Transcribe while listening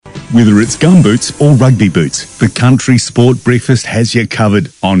Whether it's gumboots or rugby boots, the Country Sport Breakfast has you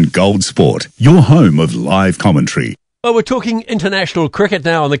covered on Gold Sport, your home of live commentary. Well, we're talking international cricket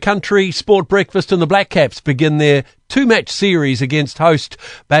now, and the Country Sport Breakfast and the Blackcaps begin their two-match series against host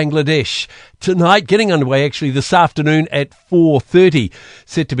Bangladesh tonight, getting underway actually this afternoon at 4:30.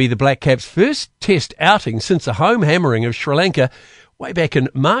 Set to be the Blackcaps' first test outing since a home hammering of Sri Lanka way back in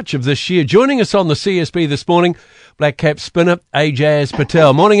March of this year. Joining us on the CSB this morning, Blackcap spinner Ajaz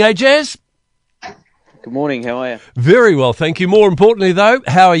Patel. Morning, Ajaz. Good morning, how are you? Very well, thank you. More importantly, though,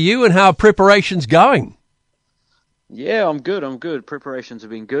 how are you and how are preparations going? Yeah, I'm good. Preparations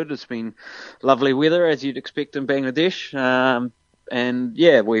have been good. It's been lovely weather, as you'd expect in Bangladesh. And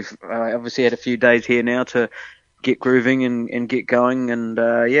yeah, we've obviously had a few days here now to get grooving and get going. And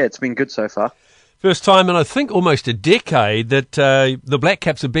yeah, it's been good so far. First time in, I think, almost a decade that the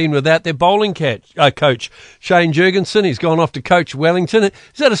Blackcaps have been without their bowling coach, Shane Jurgensen. He's gone off to coach Wellington. Is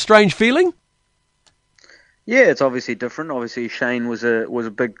that a strange feeling? Yeah, it's obviously different. Obviously, Shane was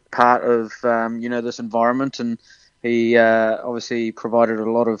a big part of this environment, and he obviously provided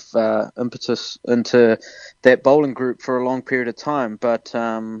a lot of impetus into that bowling group for a long period of time. But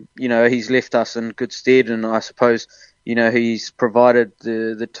he's left us in good stead, and I suppose he's provided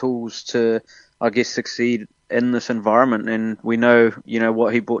the tools to, I guess, succeed in this environment. And we know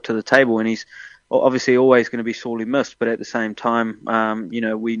what he brought to the table, and he's obviously always going to be sorely missed. But at the same time,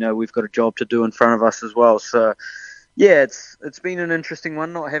 we know we've got a job to do in front of us as well. So. Yeah, it's been an interesting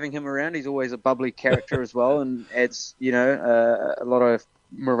one not having him around. He's always a bubbly character as well, and adds a lot of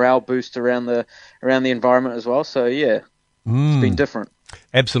morale boost around the environment as well. So yeah, It's been different.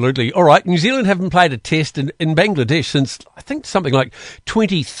 Absolutely. All right, New Zealand haven't played a test in Bangladesh since I think something like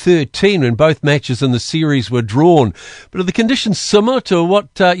 2013, when both matches in the series were drawn. But are the conditions similar to what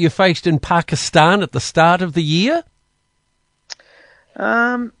you faced in Pakistan at the start of the year?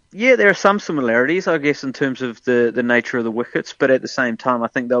 Yeah, there are some similarities, I guess, in terms of the nature of the wickets, but at the same time, I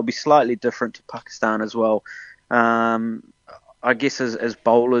think they'll be slightly different to Pakistan as well. I guess as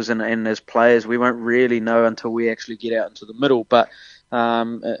bowlers and as players, we won't really know until we actually get out into the middle. But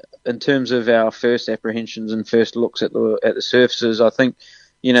in terms of our first apprehensions and first looks at the surfaces, I think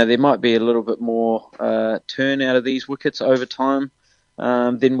there might be a little bit more turn out of these wickets over time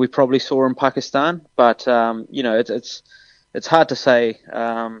than we probably saw in Pakistan. But it's hard to say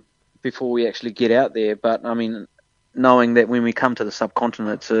before we actually get out there, but I mean, knowing that when we come to the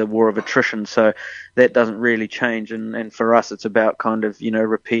subcontinent, it's a war of attrition, so that doesn't really change. And for us, it's about kind of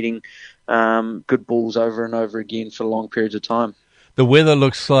repeating good balls over and over again for long periods of time. The weather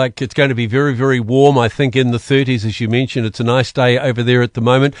looks like it's going to be very, very warm, I think in the 30s, as you mentioned. It's a nice day over there at the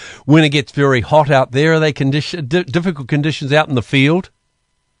moment. When it gets very hot out there, are they difficult conditions out in the field?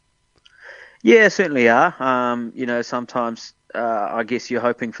 Yeah, certainly are. Sometimes I guess you're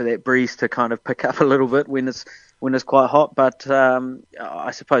hoping for that breeze to kind of pick up a little bit when it's quite hot, but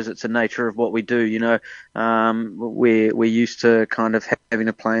I suppose it's the nature of what we do. We're used to kind of having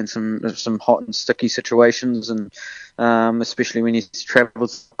to play in some hot and sticky situations, and especially when you travel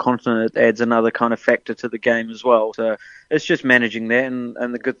to the continent, it adds another kind of factor to the game as well. So it's just managing that,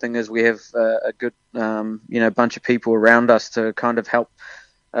 and the good thing is we have a good bunch of people around us to kind of help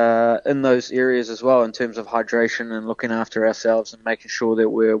in those areas as well, in terms of hydration and looking after ourselves and making sure that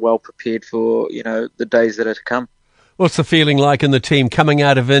we're well prepared for the days that are to come. What's the feeling like in the team coming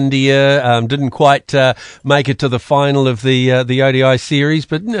out of India? Didn't quite make it to the final of the ODI series,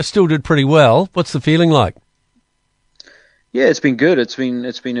 but still did pretty well. What's the feeling like? Yeah, it's been good. It's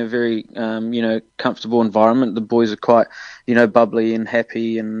been a very comfortable environment. The boys are quite bubbly and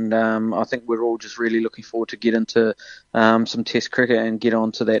happy, and I think we're all just really looking forward to get into some Test cricket and get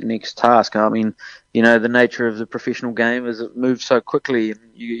on to that next task. I mean, the nature of the professional game is it moves so quickly, and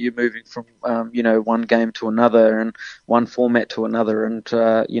you're moving from one game to another and one format to another, and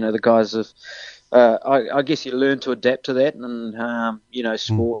the guys have. I guess you learn to adapt to that, and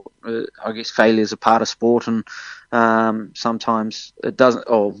sport. I guess failure is a part of sport, and sometimes it doesn't,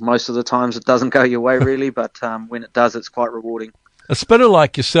 or most of the times it doesn't go your way really. But when it does, it's quite rewarding. A spinner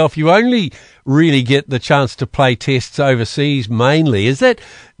like yourself, you only really get the chance to play tests overseas mainly. Is that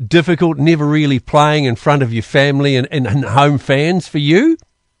difficult? Never really playing in front of your family and home fans for you?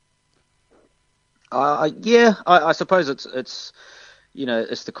 Yeah, I suppose it's.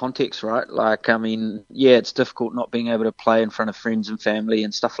 It's the context, right? Like, I mean, yeah, it's difficult not being able to play in front of friends and family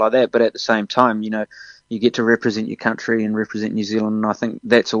and stuff like that. But at the same time, you get to represent your country and represent New Zealand. And I think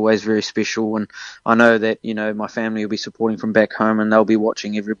that's always very special. And I know that, my family will be supporting from back home, and they'll be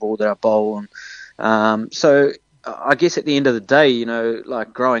watching every ball that I bowl. And so, I guess at the end of the day,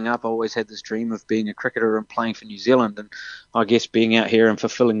 like growing up, I always had this dream of being a cricketer and playing for New Zealand. And I guess being out here and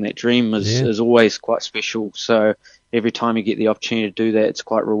fulfilling that dream is always quite special. So every time you get the opportunity to do that, it's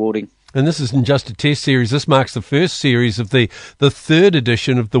quite rewarding. And this isn't just a test series. This marks the first series of the third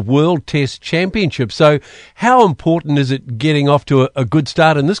edition of the World Test Championship. So how important is it getting off to a good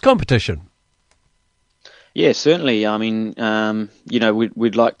start in this competition? Yeah, certainly. I mean,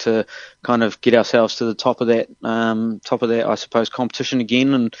 we'd like to kind of get ourselves to the top of that, I suppose, competition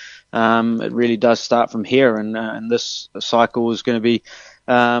again, and it really does start from here. And this cycle is going to be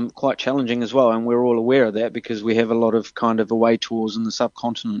quite challenging as well, and we're all aware of that because we have a lot of kind of away tours in the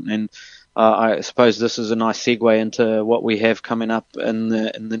subcontinent, and I suppose this is a nice segue into what we have coming up in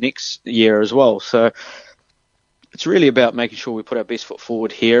the next year as well. So it's really about making sure we put our best foot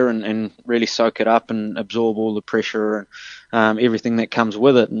forward here and really soak it up and absorb all the pressure and everything that comes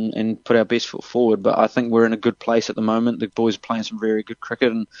with it and put our best foot forward. But I think we're in a good place at the moment. The boys are playing some very good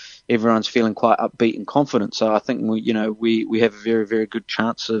cricket and everyone's feeling quite upbeat and confident. So I think we have a very, very good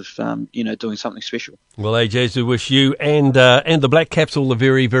chance of doing something special. Well, Ajaz, we wish you and the Blackcaps all the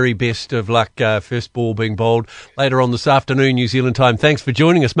very, very best of luck. First ball being bowled later on this afternoon, New Zealand time. Thanks for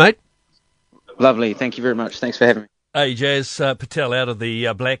joining us, mate. Lovely. Thank you very much. Thanks for having me. Ajaz Patel out of the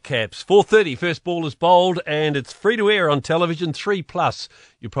Blackcaps. 4:30, first ball is bowled, and it's free to air on television, 3+.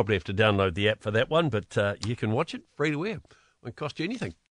 You probably have to download the app for that one, but you can watch it free to air. Won't cost you anything.